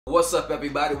What's up,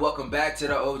 everybody? Welcome back to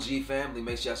the OG family.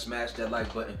 Make sure y'all smash that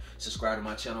like button. Subscribe to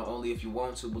my channel only if you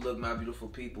want to. But look, my beautiful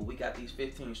people, we got these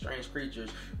 15 strange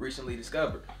creatures recently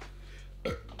discovered.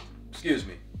 Excuse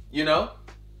me. You know?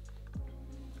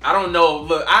 I don't know.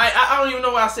 Look, I don't even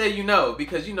know why I said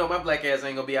because my black ass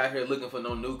ain't gonna be out here looking for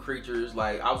no new creatures.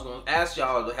 Like, I was gonna ask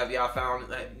y'all, have y'all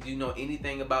found,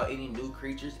 anything about any new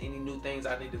creatures, any new things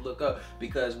I need to look up?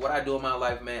 Because what I do in my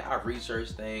life, man, I research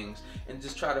things and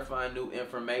just try to find new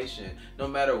information. No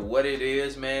matter what it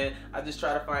is, man, I just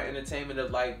try to find entertainment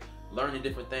of learning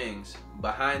different things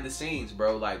behind the scenes,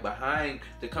 bro, like behind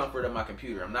the comfort of my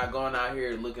computer. I'm not going out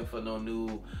here looking for no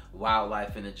new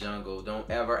wildlife in the jungle. Don't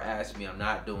ever ask me. I'm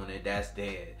not doing it. That's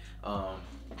dead. But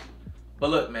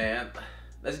look, man,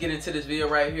 let's get into this video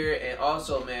right here. And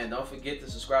also, man, don't forget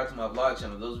to subscribe to my vlog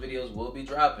channel. Those videos will be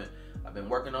dropping. I've been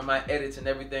working on my edits and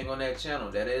everything on that channel.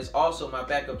 That is also my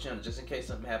backup channel, just in case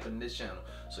something happened in this channel.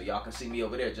 So y'all can see me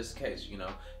over there, just in case,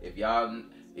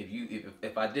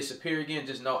 if I disappear again,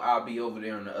 just know I'll be over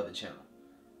there on the other channel.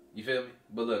 You feel me?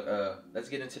 But look, let's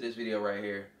get into this video right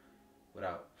here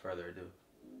without further ado.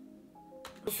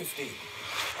 15.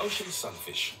 Ocean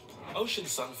sunfish. Ocean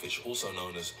sunfish, also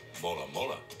known as mola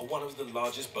mola, are one of the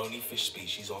largest bony fish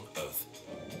species on Earth.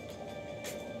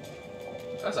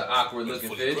 That's an awkward looking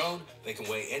Fully fish. grown, they can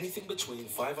weigh anything between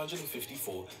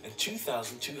 554 and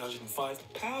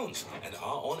 2,205 pounds and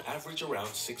are on average around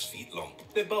 6 feet long.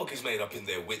 Their bulk is made up in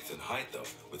their width and height though,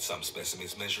 with some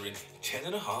specimens measuring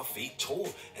 10.5 feet tall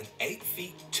and 8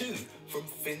 feet 2 from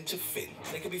fin to fin.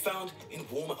 They can be found in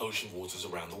warmer ocean waters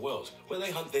around the world, where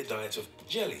they hunt their diet of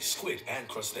jelly, squid and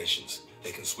crustaceans.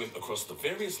 They can swim across the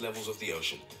various levels of the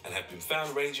ocean and have been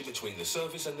found ranging between the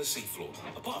surface and the seafloor.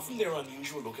 Apart from their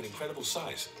unusual look and incredible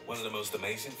size, one of the most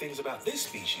amazing things about this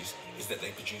species is that they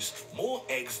produce more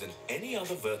eggs than any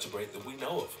other vertebrate that we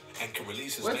know of and can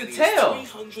release as many as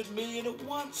 300 million at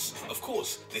once. Of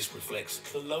course, this reflects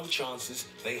the low chances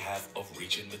they have of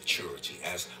reaching maturity,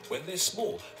 as when they're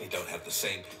small, they don't have the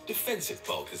same defensive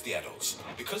bulk as the adults.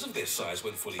 Because of their size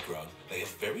when fully grown, they have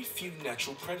very few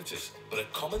natural predators, but are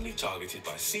commonly targeted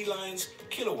by sea lions,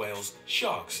 killer whales,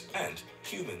 sharks, and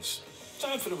humans.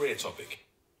 Time for the rare topic.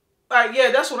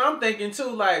 Yeah, that's what I'm thinking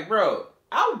too. Like, bro,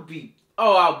 I would be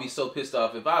so pissed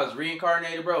off if I was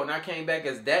reincarnated, bro, and I came back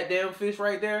as that damn fish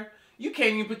right there. You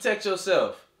can't even protect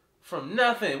yourself from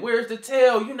nothing. Where's the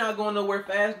tail? You're not going nowhere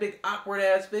fast, big awkward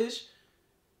ass fish.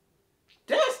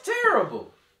 That's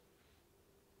terrible.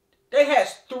 They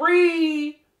has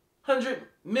 300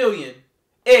 million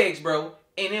eggs, bro.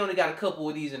 And they only got a couple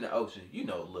of these in the ocean.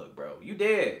 Look, bro, you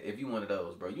dead if you one of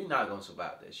those, bro. You're not going to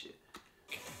survive that shit.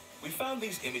 We found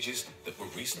these images that were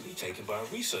recently taken by a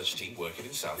research team working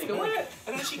in South America.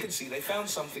 And as you can see, they found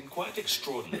something quite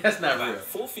extraordinary. That's not About real.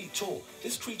 4 feet tall,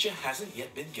 this creature hasn't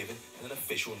yet been given an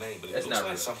official name, but it looks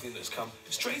like something that's come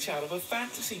straight out of a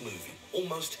fantasy movie.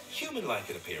 Almost human-like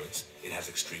in appearance, it has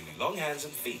extremely long hands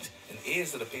and feet, and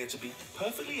ears that appear to be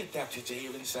perfectly adapted to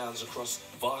hearing sounds across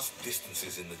vast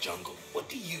distances in the jungle. What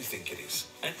do you think it is?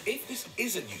 And if this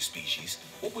is a new species,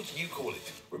 what would you call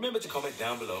it? Remember to comment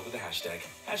down below with the hashtag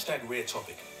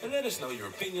 #RareTopic, and let us know your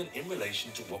opinion in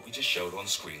relation to what we just showed on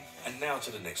screen. And now to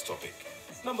the next topic.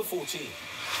 Number 14.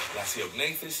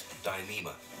 Lasiognathus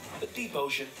dyneema. The deep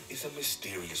ocean is a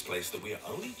mysterious place that we are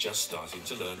only just starting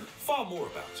to learn far more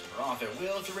about. If it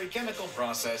will, through a chemical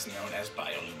process known as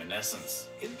bioluminescence.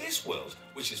 In this world,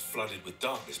 which is flooded with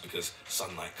darkness because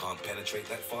sunlight can't penetrate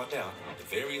that far down, the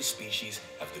various species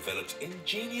have developed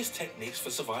ingenious techniques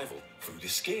for survival. Food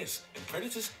is scarce, and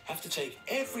predators have to take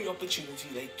every opportunity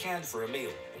they can for a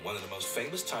meal. And one of the most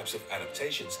famous types of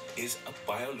adaptations is a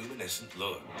bioluminescent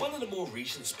lure. One of the more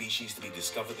recent species to be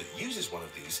discovered that uses one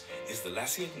of these is the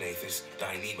Lasiognathus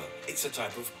dyneema. It's a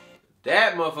type of...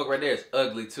 That motherfucker right there is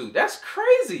ugly too. That's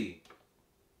crazy.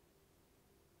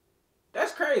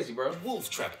 That's crazy, bro. Wolf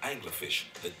trap anglerfish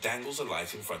that dangles a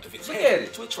light in front of its Look head at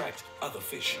it. to attract other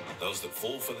fish. Those that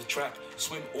fall for the trap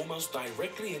swim almost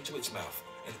directly into its mouth,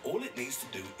 and all it needs to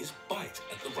do is bite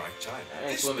at the right time. I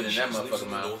ain't This swimming in species that lives motherfucking in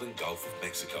the mouth. northern Gulf of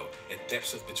Mexico at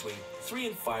depths of between 3,000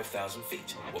 and 5,000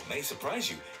 feet. What may surprise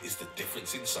you is the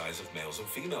difference in size of males and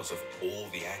females of all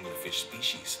the anglerfish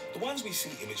species. The ones we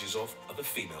see images of are the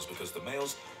females because the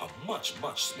males are much,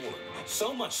 much smaller.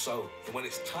 So much so that when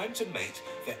it's time to mate,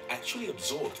 they're actually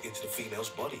absorbed into the female's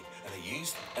body and are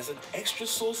used as an extra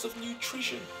source of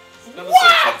nutrition. Number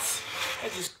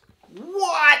 13.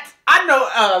 What? I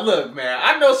know, look, man,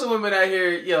 I know some women out here,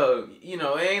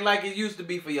 it ain't like it used to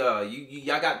be for y'all.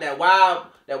 Y'all got that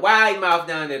wide mouth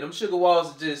down there. Them sugar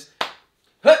walls are just,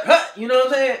 you know what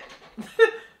I'm saying?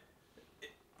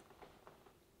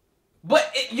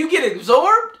 But you get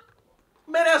absorbed?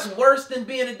 Man, that's worse than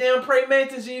being a damn prey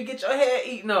mantis and you get your head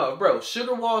eaten off, bro.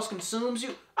 Sugar walls consumes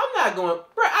you. I'm not going,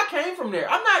 bro, I came from there.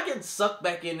 I'm not getting sucked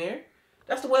back in there.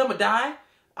 That's the way I'm gonna die.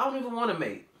 I don't even want to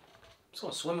mate. I'm just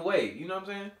gonna swim away, you know what I'm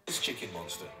saying? This chicken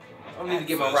monster. I don't need to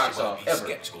get my rocks off, you might be ever.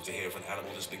 skeptical to hear of an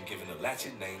animal that's been given a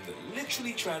Latin name that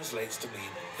literally translates to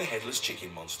mean the headless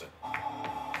chicken monster.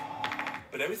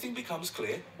 But everything becomes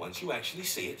clear once you actually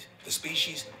see it. The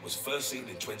species was first seen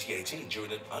in 2018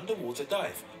 during an underwater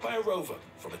dive by a rover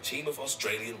from a team of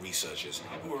Australian researchers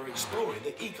who were exploring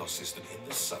the ecosystem in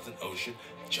the Southern Ocean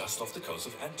just off the coast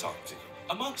of Antarctica.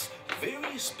 Amongst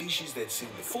various species they'd seen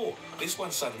before, this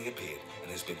one suddenly appeared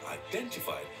and has been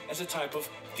identified as a type of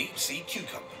deep-sea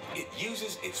cucumber. It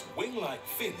uses its wing-like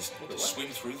fins to swim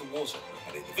through the water,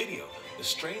 and in the video, the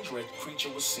strange red creature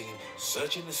was seen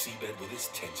searching the seabed with its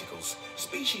tentacles.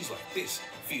 Species like this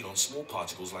feed on small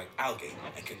particles like algae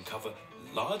and can cover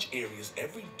large areas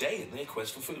every day in their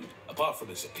quest for food. Apart from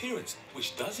its appearance,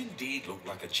 which does indeed look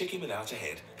like a chicken without a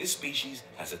head, this species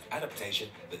has an adaptation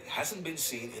that hasn't been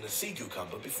seen in a sea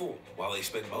cucumber before. While they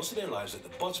spend most of their lives at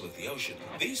the bottom of the ocean,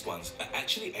 these ones are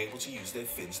actually able to use their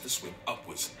fins to swim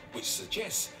upwards, which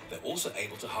suggests they're also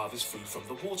able to harvest food from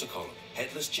the water column.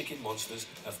 Headless chicken monsters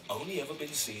have only ever been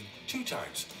seen 2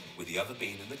 times, with the other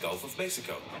being in the Gulf of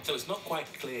Mexico. So it's not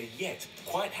quite clear yet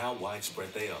quite how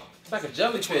widespread they are. It's like a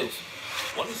jellyfish.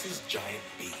 Wallace's giant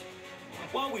bee.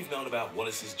 While we've known about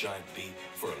Wallace's giant bee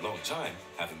for a long time,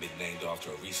 having been named after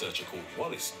a researcher called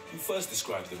Wallace, who first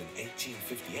described them in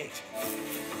 1858,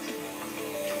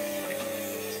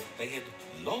 they had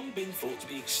long been thought to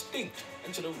be extinct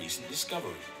until a recent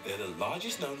discovery. They're the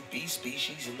largest known bee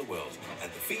species in the world,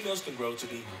 and the females can grow to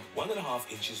be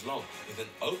 1.5 inches long, with an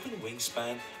open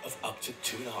wingspan of up to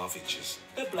 2.5 inches.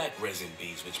 They're black resin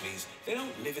bees, which means they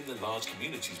don't live in the large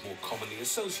communities more commonly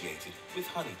associated with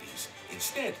honeybees.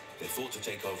 Instead, they're thought to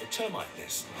take over termite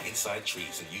nests inside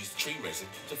trees and use tree resin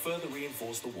to further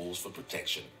reinforce the walls for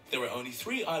protection. There are only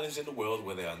 3 islands in the world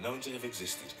where they are known to have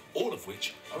existed, all of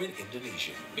which are in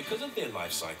Indonesia. Because of their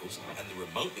life cycles and the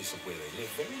remoteness of where they live,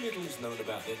 very little is known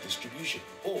about their distribution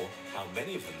or how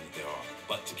many of them there are.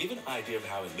 But to give an idea of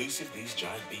how elusive these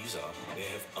giant bees are, there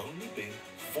have only been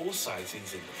 4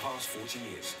 sightings in the past 40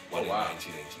 years. One in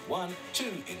 1981, 2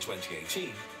 in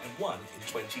 2018, and 1 in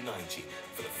 2019.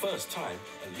 For the first time,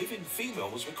 a living female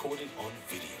was recorded on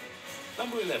video.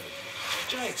 Number 11.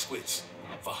 Giant squids.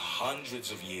 For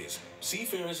hundreds of years,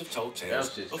 seafarers have told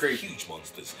tales of huge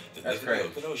monsters that live in the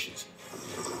open oceans.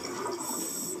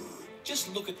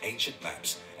 Just look at ancient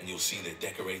maps and you'll see they're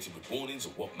decorated with warnings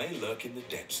of what may lurk in the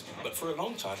depths. But for a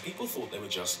long time, people thought they were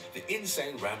just the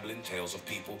insane rambling tales of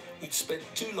people who'd spent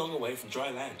too long away from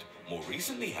dry land. More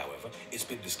recently, however, it's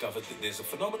been discovered that there's a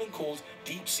phenomenon called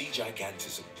deep-sea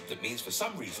gigantism. That means for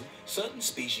some reason, certain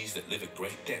species that live at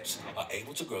great depths are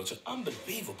able to grow to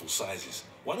unbelievable sizes.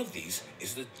 One of these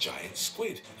is the giant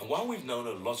squid. And while we've known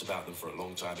a lot about them for a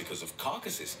long time because of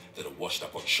carcasses that are washed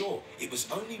up on shore, it was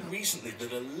only recently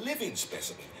that a living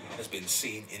specimen has been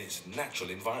seen in its natural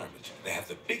environment. They have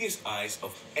the biggest eyes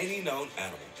of any known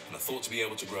animal and are thought to be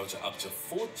able to grow to up to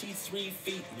 43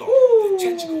 feet long.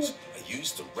 Their tentacles are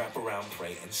used to wrap around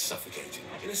prey and suffocate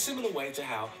it, in a similar way to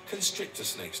how constrictor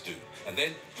snakes do, and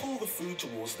then pull the food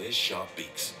towards their sharp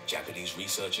beaks. Japanese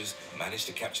researchers managed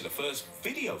to capture the first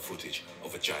video footage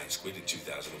of a giant squid in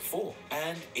 2004,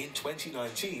 and in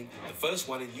 2019, the first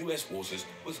one in US waters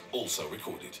was also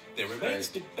recorded. There remains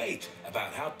debate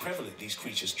about how prevalent these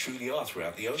creatures truly are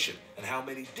throughout the ocean, and how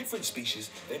many different species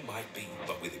there might be,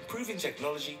 but with improving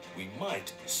technology, we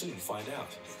might soon find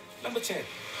out. Number 10.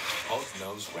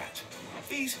 Hog-nosed rat.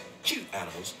 These cute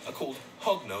animals are called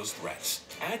hog-nosed rats,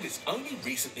 and it's only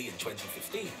recently in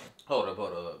 2015. Hold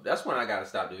up. That's when I gotta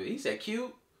stop, dude. He said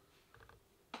cute.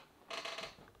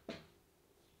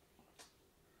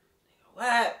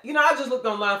 What? You know, I just looked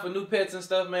online for new pets and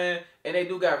stuff, man, and they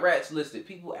do got rats listed.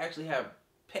 People actually have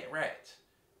pet rats.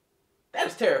 That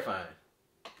is terrifying.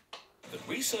 The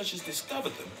researchers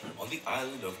discovered them on the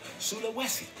island of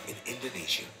Sulawesi in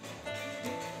Indonesia.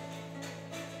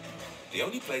 The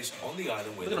only place on the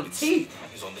island where they've been seen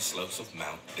is on the slopes of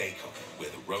Mount Dacon, where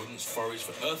the rodents forage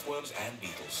for earthworms and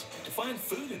beetles. To find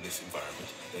food in this environment,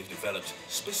 they've developed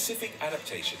specific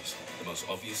adaptations. The most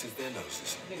obvious is their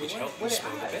noses, which help them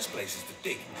smell the best places to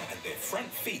dig, and their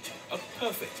front feet are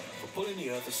perfect for pulling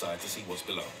the earth aside to see what's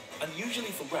below. Unusually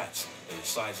for rats, their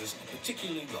incisors are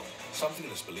particularly long, something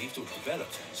that's believed to have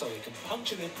developed so they can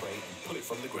puncture their prey and pull it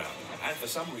from the ground. And for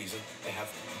some reason, they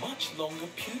have much longer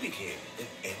pubic hair than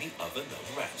any other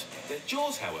known rat. Their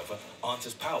jaws, however, aren't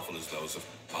as powerful as those of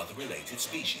other related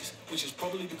species, which is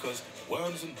probably because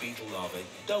worms and beetle larvae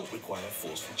don't require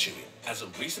forceful chewing. As a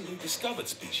recently discovered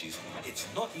species, it's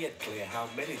not yet clear how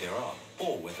many there are,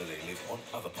 or whether they live on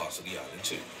other parts of the island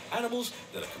too. Animals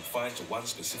that are confined to one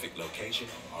specific location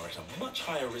are at a much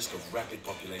higher risk of rapid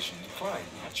population decline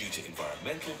due to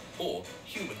environmental or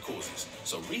human causes.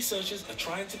 So researchers are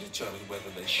trying to determine whether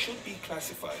they should be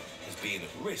classified as being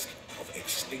at risk of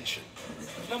extinction.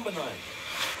 Number 9.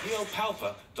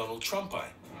 Neopalpa Donald Trumpi.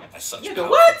 As such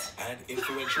powerful and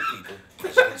influential people,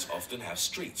 presidents often have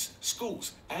streets,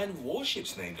 schools, and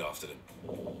warships named after them.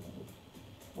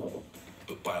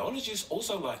 But biologists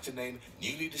also like to name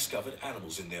newly discovered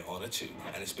animals in their honor too,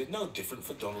 and it's been no different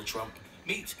for Donald Trump.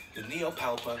 Meet the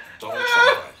Neopalpa Donald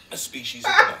Trumpi, a species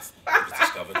of moth that was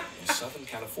discovered in southern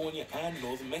California and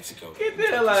northern Mexico. Get the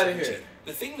hell out of here.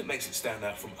 The thing that makes it stand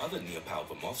out from other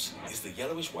Neopalpa moths is the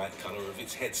yellowish-white color of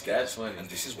its head scales. That's funny. And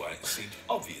this is why it seemed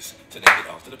obvious to name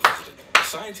it after the president. The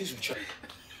scientists who chose...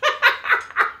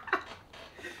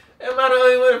 Am I the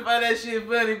only one to find that shit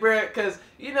funny, bro? Because,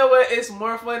 you know what? It's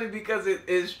more funny because it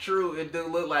is true. It do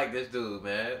look like this dude,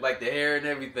 man. Like the hair and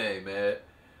everything, man.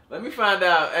 Let me find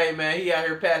out, hey, man, he out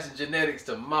here passing genetics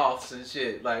to moths and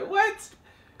shit. Like, what?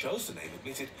 Chose the name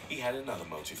admitted he had another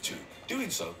motive too. Doing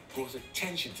so brought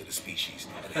attention to the species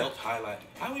and helped highlight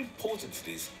how important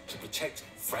it is to protect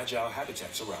fragile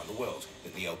habitats around the world. The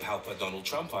Neopalpa Donald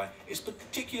Trumpi is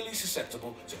particularly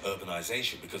susceptible to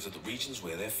urbanization because of the regions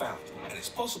where they're found, and it's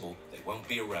possible they won't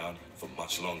be around for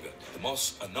much longer. The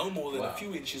moths are no more than a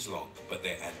few inches long, but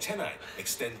their antennae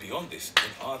extend beyond this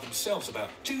and are themselves about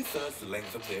 2/3 the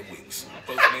length of their wings.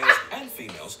 Both males and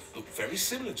females look very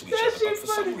similar to each other, but for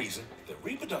some reason, their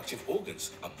reproductive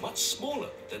organs are much smaller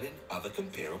than in other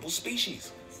comparable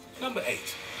species. Number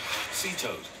 8. Sea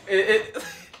toad.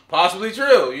 Possibly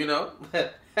true, you know.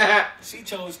 Sea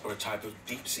toads are a type of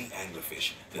deep-sea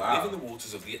anglerfish that live in the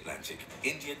waters of the Atlantic,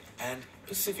 Indian, and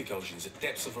Pacific Oceans at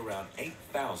depths of around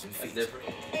 8,000 feet. That's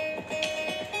different.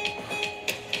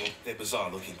 They're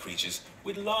bizarre-looking creatures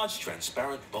with large,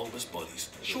 transparent, bulbous bodies,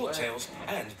 short tails,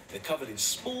 and they're covered in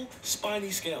small,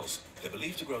 spiny scales. They're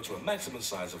believed to grow to a maximum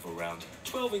size of around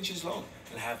 12 inches long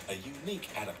and have a unique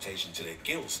adaptation to their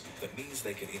gills that means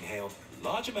they can inhale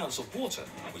large amounts of water,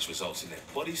 which results in their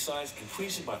body size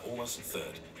increasing by almost a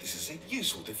third. This is a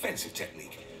useful defensive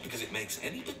technique because it makes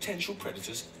any potential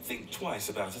predators think twice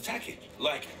about attacking.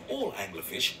 Like all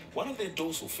anglerfish, one of their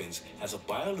dorsal fins has a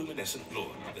bioluminescent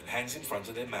lure that hangs in front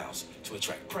of their mouths to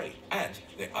attract prey, and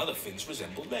their other fins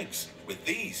resemble legs. With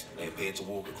these, they appear to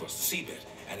walk across the seabed,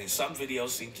 and in some videos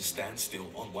seem to stand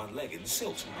still on one leg in the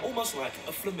silt, almost like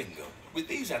a flamingo. With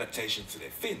these adaptations to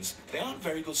their fins, they aren't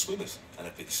very good swimmers and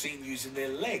have been seen using their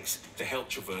legs to help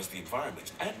traverse the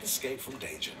environment and escape from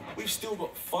danger. We've still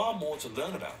got far more to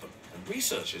learn about them, and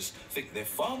researchers think they're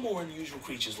far more unusual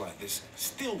creatures like this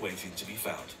still waiting to be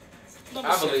found.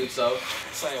 Number 7. believe so.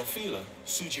 Cyophylla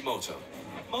sugimoto.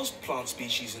 Most plant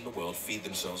species in the world feed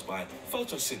themselves by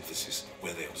photosynthesis,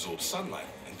 where they absorb sunlight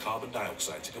and carbon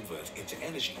dioxide to convert into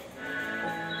energy.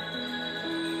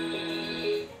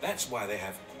 That's why they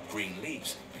have green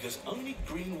leaves, because only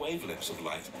green wavelengths of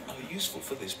light are useful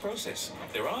for this process.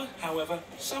 There are, however,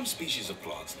 some species of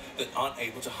plants that aren't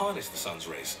able to harness the sun's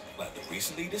rays, like the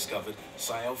recently discovered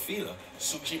Cyophylla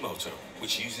sugimoto,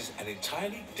 which uses an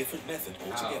entirely different method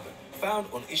altogether. Found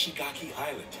on Ishigaki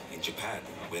Island in Japan,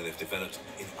 where they've developed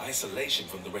in isolation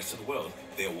from the rest of the world,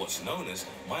 they're what's known as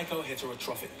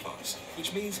mycoheterotrophic plants,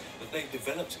 which means that they've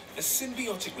developed a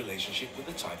symbiotic relationship with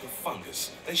a type of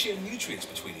fungus. They share nutrients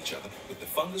between each other, with the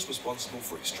fungus responsible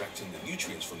for extracting the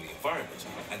nutrients from the environment,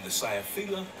 and the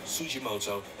Cyophylla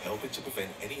sugimoto helping to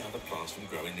prevent any other plants from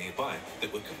growing nearby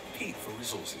that would compete for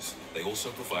resources. They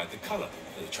also provide the color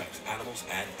that attracts animals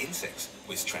and insects,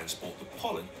 which transport the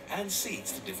pollen and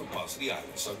seeds to different parts of the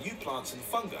island, so new plants and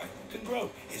fungi can grow.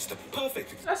 It's the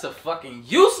perfect... That's a fucking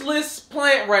useless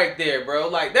plant right there, bro.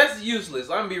 Like, that's useless.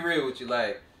 I'm gonna be real with you.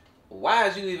 Like, why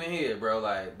is you even here, bro?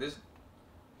 Like, this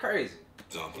crazy.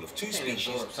 Example of two species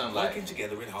working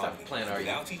together in harmony.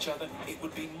 Without each other, it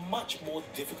would be much more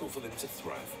difficult for them to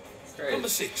thrive. Crazy. Number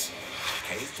 6.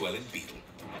 Cave-dwelling beetle.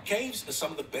 Caves are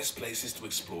some of the best places to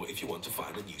explore if you want to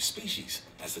find a new species,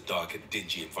 as the dark and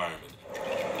dingy environment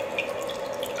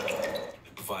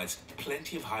provides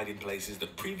plenty of hiding places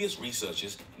that previous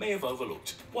researchers may have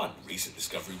overlooked. One recent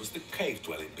discovery was the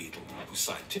cave-dwelling beetle, whose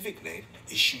scientific name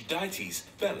is Schudites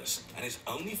bellus and is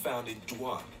only found in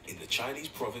Duan in the Chinese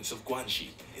province of Guangxi.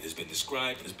 It has been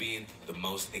described as being the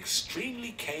most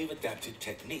extremely cave-adapted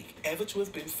technique ever to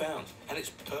have been found, and it's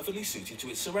perfectly suited to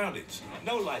its surroundings.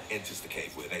 No light enters the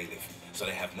cave where they live, so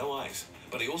they have no eyes,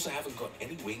 but they also haven't got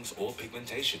any wings or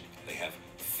pigmentation. They have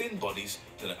thin bodies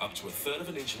that are up to 1/3 of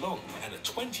an inch long and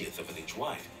 1/20th of an inch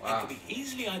wide, and can be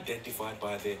easily identified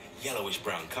by their yellowish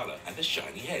brown color and a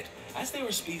shiny head. As they're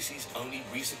a species only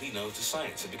recently known to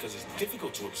science, and because it's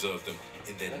difficult to observe them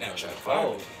in their natural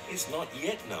environment, it's not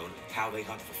yet known how they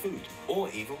hunt for food or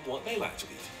even what they like to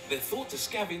eat. They're thought to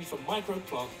scavenge for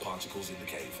microplant particles in the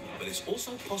cave, but it's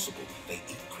also possible they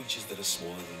eat creatures that are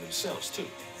smaller than themselves too.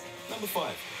 Number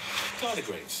 5,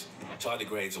 tardigrades.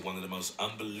 Tardigrades are one of the most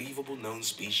unbelievable known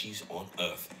species on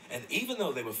Earth. And even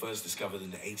though they were first discovered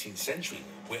in the 18th century,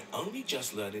 we're only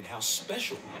just learning how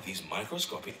special these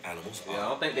microscopic animals are. Yeah, I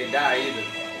don't think they die either.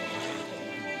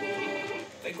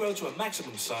 They grow to a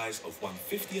maximum size of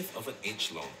 1/50th of an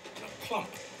inch long and are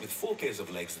plump with 4 pairs of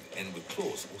legs that end with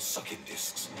claws or sucking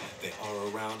discs. There are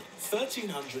around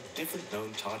 1,300 different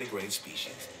known tardigrade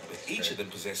species, but each of them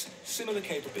possess similar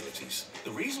capabilities.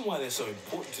 The reason why they're so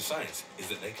important to science is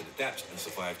that they can adapt and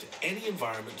survive to any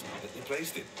environment that they're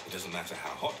placed in. It doesn't matter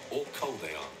how hot or cold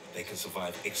they are. They can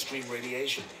survive extreme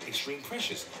radiation, extreme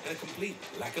pressures, and a complete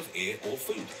lack of air or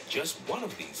food. Just one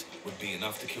of these would be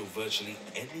enough to kill virtually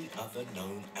any other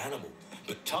known animal.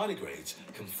 But tardigrades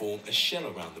can form a shell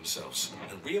around themselves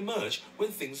and re-emerge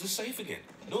when things are safe again.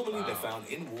 Normally they're found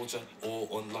in water or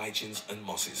on lichens and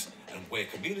mosses, and where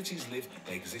communities live,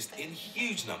 they exist in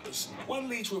huge numbers. 1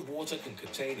 liter of water can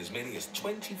contain as many as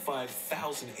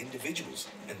 25,000 individuals,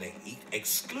 and they eat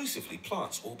exclusively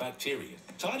plants or bacteria.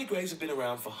 Tardigrades have been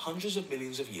around for hundreds of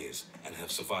millions of years and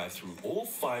have survived through all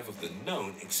 5 of the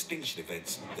known extinction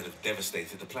events that have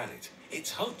devastated the planet.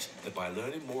 It's hoped that by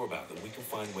learning more about them, we can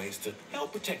find ways to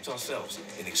help protect ourselves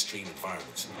in extreme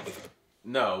environments.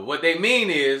 No, what they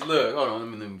mean is, look, hold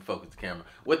on, let me focus the camera.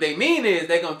 What they mean is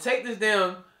they're going to take this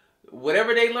down,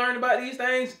 whatever they learn about these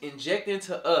things, inject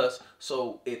into us,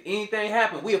 so if anything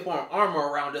happens, we'll form armor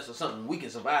around us or something. We can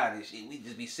survive this shit. We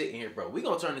just be sitting here, bro. We're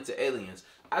going to turn into aliens.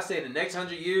 I say the next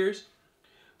 100 years,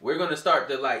 we're going to start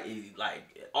to, like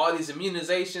all these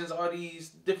immunizations, all these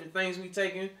different things we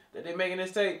taking that they making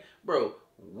us take, bro,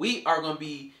 we are going to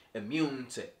be immune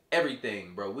to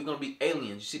everything, bro. We're going to be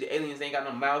aliens. You see the aliens, they ain't got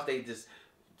no mouths. They just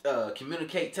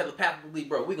communicate telepathically,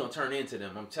 bro. We're going to turn into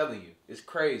them. I'm telling you. It's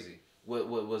crazy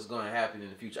what's going to happen in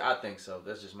the future. I think so.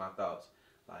 That's just my thoughts.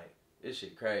 Like, this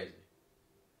shit crazy.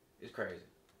 It's crazy.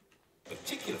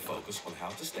 Particular focus on how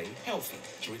to stay healthy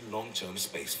during long-term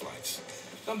space flights.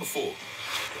 Number 4,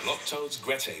 the Loptodes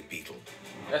grete beetle.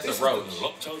 That's This a roach. is the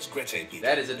Loptodes grete beetle.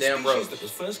 That is a damn species roach. that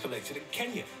was first collected in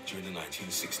Kenya during the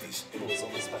 1960s. It was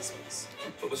only specimens.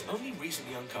 But was only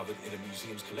recently uncovered in a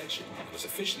museum's collection and was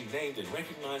officially named and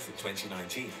recognized in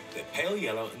 2019. They're pale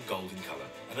yellow and golden color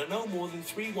and are no more than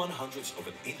 3/100ths of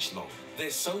an inch long.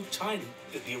 They're so tiny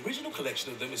that the original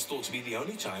collection of them is thought to be the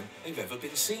only time they've ever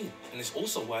been seen, and it's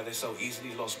also why they're so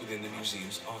easily lost within the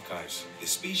museum's archives.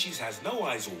 This species has no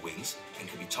eyes or wings and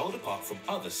can be told apart from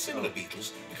other similar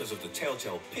beetles because of the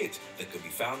telltale pit that can be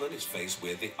found on its face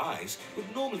where the eyes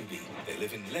would normally be. They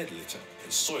live in lead litter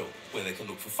and soil where they can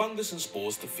look for fungus and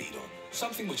spores to feed on,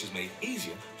 something which is made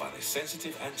easier by their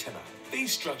sensitive antennae.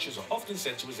 These structures are often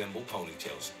said to resemble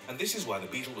ponytails, and this is why the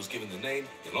beetle was given the name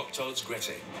the Loptodes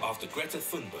grete, after Greta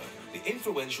Thunberg, the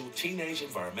influential teenage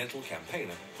environmental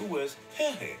campaigner who wears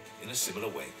her hair in a similar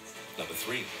way. Number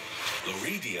 3,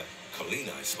 Loridia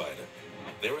collini spider.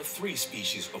 There are 3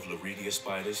 species of Loridia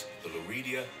spiders: the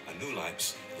Loridia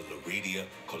anulipes, the Loridia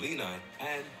collini,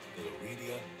 and the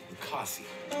Loridia lucasi.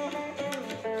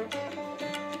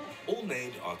 All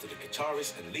named after the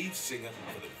guitarist and lead singer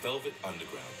for the Velvet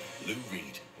Underground, Lou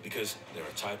Reed, because they're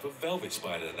a type of velvet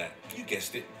spider that, you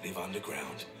guessed it, live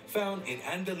underground. Found in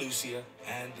Andalusia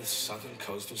and the southern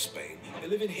coast of Spain, they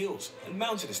live in hills and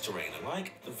mountainous terrain, and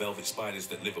like the velvet spiders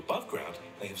that live above ground,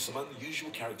 they have some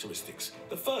unusual characteristics.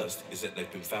 The first is that they've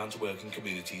been found to work in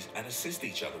communities and assist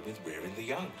each other with rearing the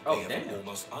young. They have an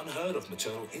almost unheard of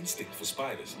maternal instinct for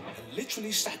spiders and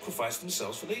literally sacrifice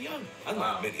themselves for their young,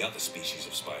 unlike many other species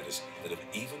of spiders that have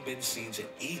even been seen to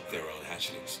eat their own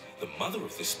hatchlings. The mother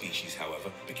of this species,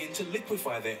 however, begins to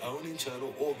liquefy their own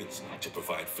internal organs to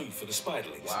provide food for the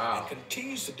spiderlings, Wow. and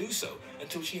continues to do so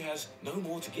until she has no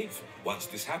more to give. Once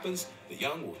this happens, the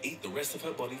young will eat the rest of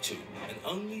her body too, and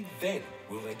only then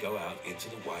will they go out into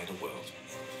the wider world.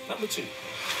 Number 2.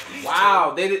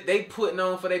 Wow, they putting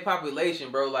on for their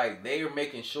population, bro. Like, they are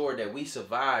making sure that we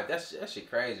survive. That shit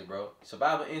crazy, bro.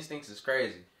 Survival instincts is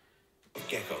crazy.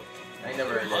 Gecko. I ain't never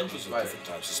There are heard that. hundreds of different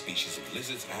types of species of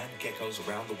lizards and geckos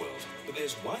around the world, but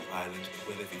there's one island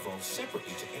where they've evolved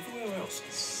separately to everywhere else,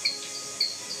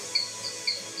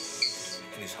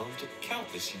 and is home to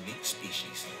countless unique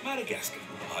species. Madagascar.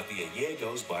 Hardly a year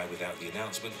goes by without the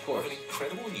announcement of an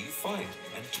incredible new find,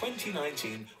 and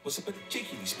 2019 was a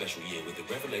particularly special year with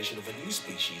the revelation of a new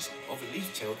species of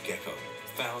leaf-tailed gecko,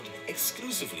 found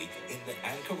exclusively in the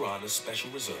Ankarana Special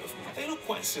Reserve. They look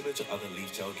quite similar to other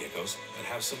leaf-tailed geckos, but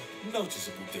have some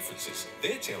noticeable differences.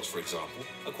 Their tails, for example,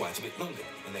 are quite a bit longer,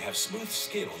 and they have smooth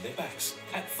skin on their backs.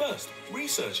 At first,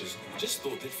 researchers just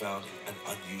thought they'd found an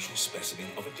unusual specimen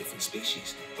of a different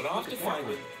species, but after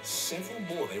finding several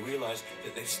more, they realized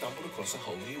that they'd stumbled across a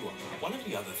whole new one. One of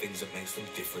the other things that makes them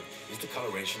different is the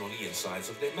coloration on the insides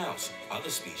of their mouths. Other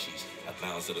species have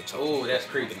mouths that are totally that's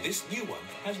red, creepy. but this new one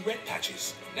has red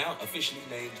patches, now officially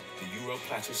named the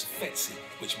Europlatus fetsi,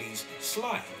 which means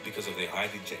sly because of their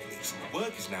hiding techniques.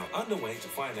 Work is now underway to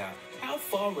find out how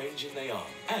far-ranging they are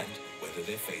and whether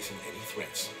they're facing any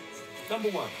threats. Number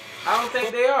 1. I don't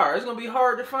think they are. It's gonna be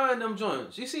hard to find them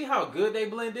joints. You see how good they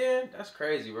blend in? That's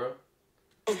crazy, bro.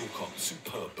 Robocop,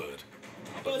 superb bird.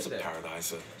 Birds of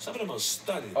paradise are some of the most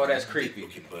stunning that's creepy.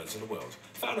 looking birds in the world,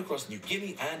 found across New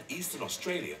Guinea and eastern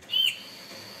Australia.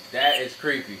 That is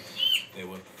creepy. There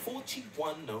were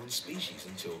 41 known species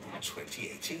until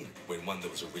 2018, when one that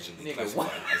was originally Nigga, classified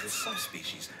what? as a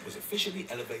subspecies was officially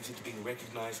elevated to being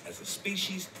recognized as a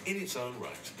species in its own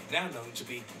right. Now known to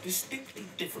be distinctly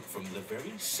different from the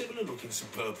very similar-looking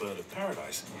superb bird of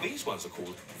paradise, these ones are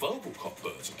called Vogelkop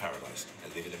birds of paradise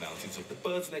and live in the mountains of the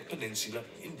Bird's Neck Peninsula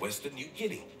in western New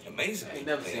Guinea. Amazingly, I ain't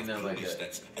never they seen have nothing like plumage that.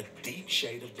 that's a deep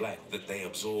shade of black that they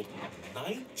absorb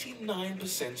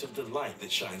 99% of the light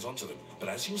that shines onto them. But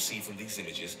as you'll see from these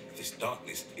images, this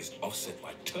darkness is offset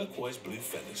by turquoise blue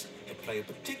feathers that play a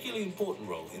particularly important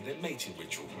role in their mating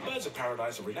ritual. Birds of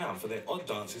paradise are renowned for their odd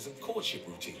dances and courtship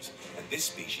routines, and this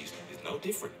species is no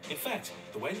different. In fact,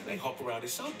 the way that they hop around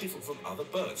is so different from other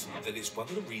birds that it's one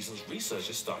of the reasons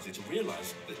researchers started to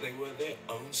realize that they were their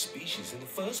own species in the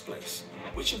first place.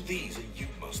 Which of these are you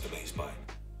most amazed by?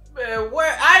 Man,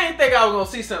 what? I didn't think I was gonna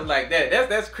see something like that.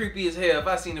 That's creepy as hell. If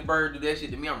I seen a bird do that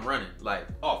shit to me, I'm running. Like,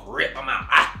 off rip, I'm out.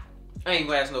 Ah! I ain't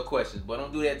gonna ask no questions, but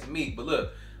don't do that to me. But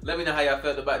look, let me know how y'all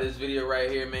felt about this video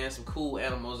right here, man. Some cool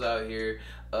animals out here.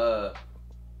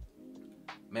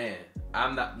 Man,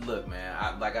 look,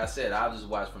 man, like I said, I'll just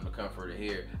watch from the comfort of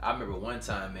here. I remember one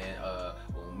time, man,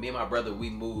 when me and my brother, we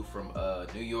moved from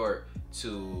New York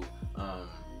to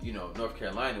North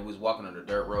Carolina. We was walking on the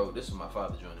dirt road. This was my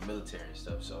father joined the military and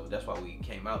stuff, so that's why we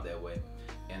came out that way.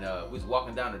 And we was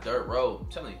walking down the dirt road.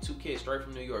 I'm telling you, 2 kids straight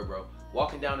from New York, bro.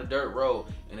 Walking down the dirt road,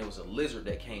 and there was a lizard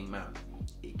that came out.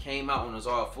 It came out on its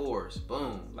all fours,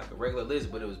 boom, like a regular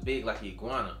lizard, but it was big like an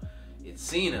iguana. It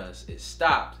seen us, it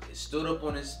stopped, it stood up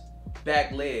on its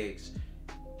back legs,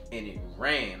 and it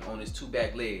ran on its 2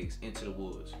 back legs into the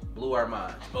woods. Blew our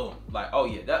minds, boom. Like, oh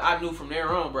yeah, I knew from there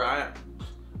on, bro,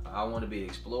 I want to be an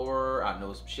explorer. I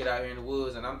know some shit out here in the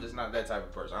woods, and I'm just not that type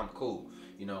of person. I'm cool,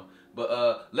 you know.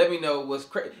 But let me know what's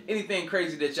anything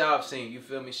crazy that y'all have seen. You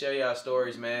feel me? Share y'all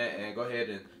stories, man, and go ahead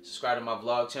and subscribe to my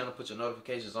vlog channel. Put your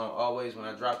notifications on always when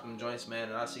I drop them joints, man.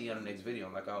 And I'll see you on the next video.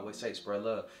 And like I always say, spread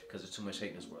love, because there's too much hate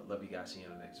in this world. Love you guys. See you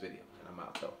in the next video. And I'm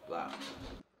out though. Bye.